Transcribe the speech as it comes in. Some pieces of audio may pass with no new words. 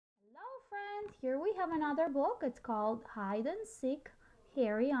friends, here we have another book. It's called Hide and Seek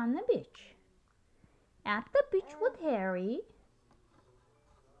Harry on the Beach. At the beach with Harry,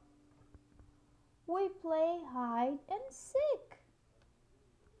 we play hide and seek.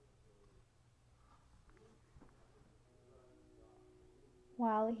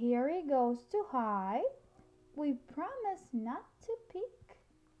 While Harry goes to hide, we promise not to peek.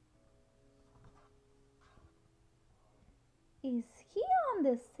 Is he on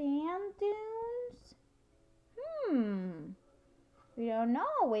the sand dunes? We don't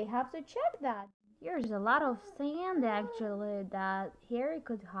know. We have to check that. Here's a lot of sand actually that Harry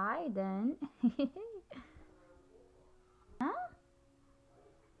could hide in. Huh?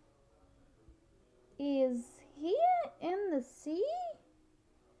 Is he in the sea?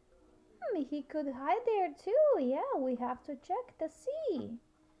 He could hide there too. Yeah, we have to check the sea.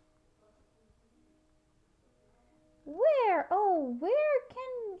 Where? Oh, where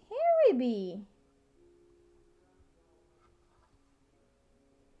can Harry be?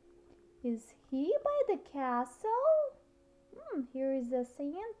 Is he by the castle? Here is the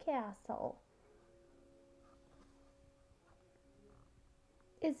sand castle.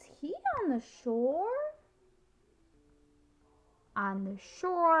 Is he on the shore? On the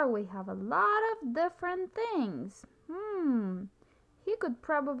shore, we have a lot of different things. He could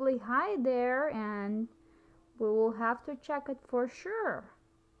probably hide there and we will have to check it for sure.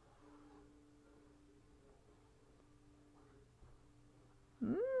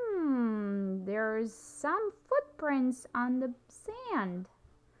 There's some footprints on the sand.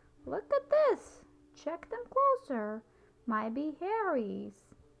 Look at this. Check them closer. Might be Harry's.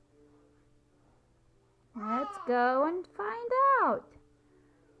 Let's go and find out.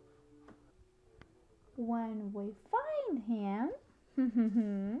 When we find him,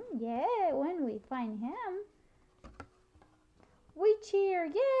 yeah, when we find him, we cheer,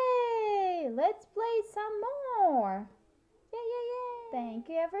 yay! Let's play some more. Yay, yay, yay! Thank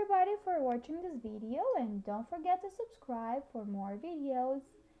you everybody for watching this video and don't forget to subscribe for more videos.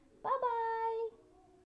 Bye bye!